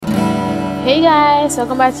Hey guys,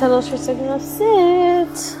 welcome back to Those for Second of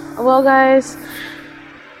Sit. Well guys,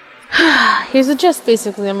 here's the gist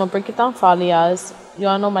basically. I'm gonna break it down for all of y'all.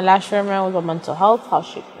 Y'all know my last rant was about mental health, how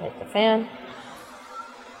shit can hit the fan.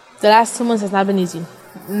 The last 2 months has not been easy.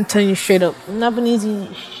 I'm telling you straight up. Not been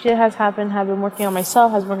easy. Shit has happened. I've been working on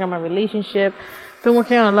myself, has been working on my relationship, been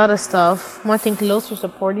working on a lot of stuff. I want to thank Los for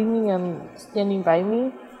supporting me and standing by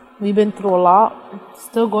me. We've been through a lot.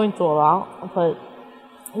 Still going through a lot, but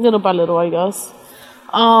little by little, I guess.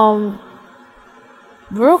 We're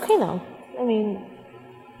okay now. I mean,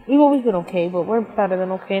 we've always been okay, but we're better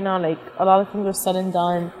than okay now. Like, a lot of things were said and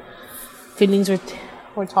done. Feelings were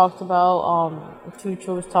talked about. The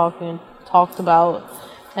future was talked about.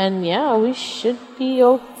 And yeah, we should be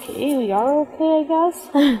okay. We are okay, I guess.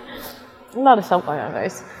 A lot of stuff going on,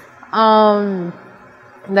 guys.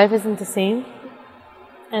 Life isn't the same.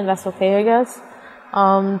 And that's okay, I guess.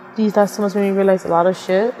 These last 2 months made me realize a lot of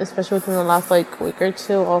shit, especially within the last week or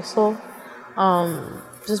two also.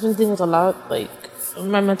 Just been dealing with a lot,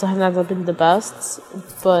 my mental health has not been the best,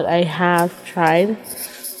 but I have tried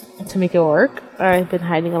to make it work. I've been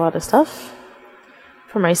hiding a lot of stuff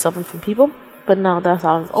from myself and from people, but now that's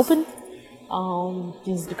all open.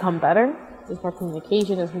 Things become better. There's more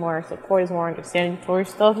communication, there's more support, there's more understanding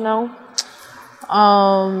towards stuff now.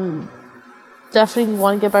 Definitely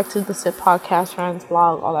want to get back to the SIP podcast, rants,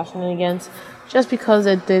 blog, all that shenanigans, just because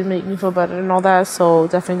it did make me feel better and all that. So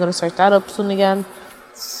definitely going to start that up soon again.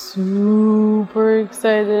 Super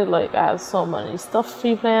excited. I have so many stuff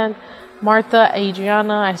pre-planned. Martha,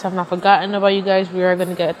 Adriana, I have not forgotten about you guys. We are going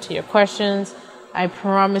to get to your questions. I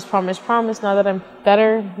promise. Now that I'm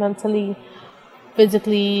better mentally,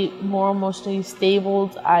 physically, more emotionally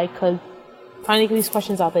stable, I could finally get these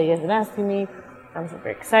questions out that you guys have been asking me. I'm super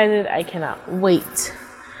excited. I cannot wait.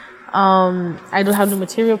 I do have new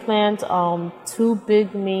material planned. Two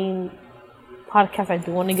big main podcasts I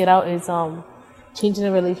do want to get out is changing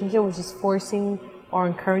a relationship, which is forcing or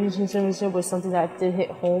encouraging changing a relationship, with something that did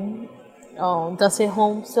hit home. Does hit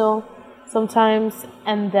home still sometimes.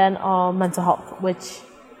 And then mental health, which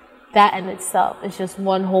that in itself is just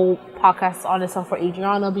one whole podcast on itself for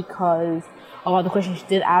Adriana, because of all the questions she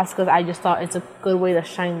did ask us. I just thought it's a good way to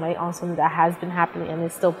shine light on something that has been happening and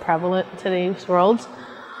is still prevalent in today's world.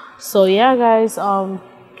 So yeah, guys,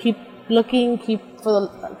 keep looking, keep on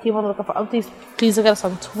the lookout for updates. Please look at us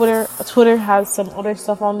on Twitter. Twitter has some other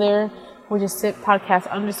stuff on there, which is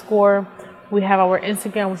 @podcast_. We have our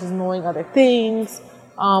Instagram, which is knowing other things.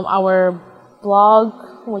 Our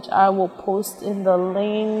blog, which I will post in the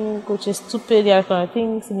link, which is stupid, yeah, kind of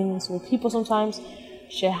things, meetings with people sometimes.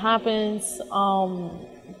 Shit happens.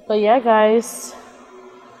 But yeah, guys,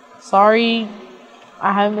 sorry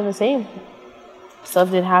I haven't been the same. Stuff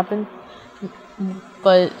did happen,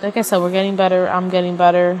 but like I said, we're getting better. I'm getting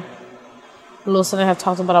better. Los and I have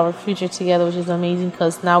talked about our future together, which is amazing,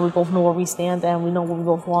 because now we both know where we stand and we know what we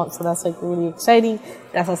both want. So that's really exciting.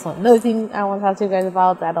 That's also another thing I want to talk to you guys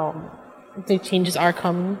about, that the changes are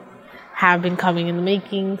coming, have been coming in the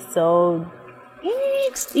making. So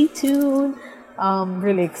stay tuned.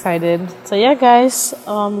 Really excited. So yeah, guys,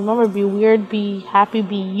 remember, be weird, be happy,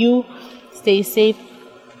 be you, stay safe,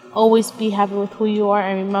 always be happy with who you are,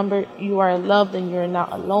 and remember, you are loved and you're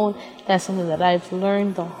not alone. That's something that I've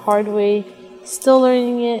learned the hard way, still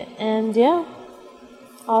learning it. And yeah,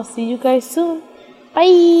 I'll see you guys soon.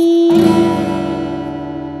 Bye.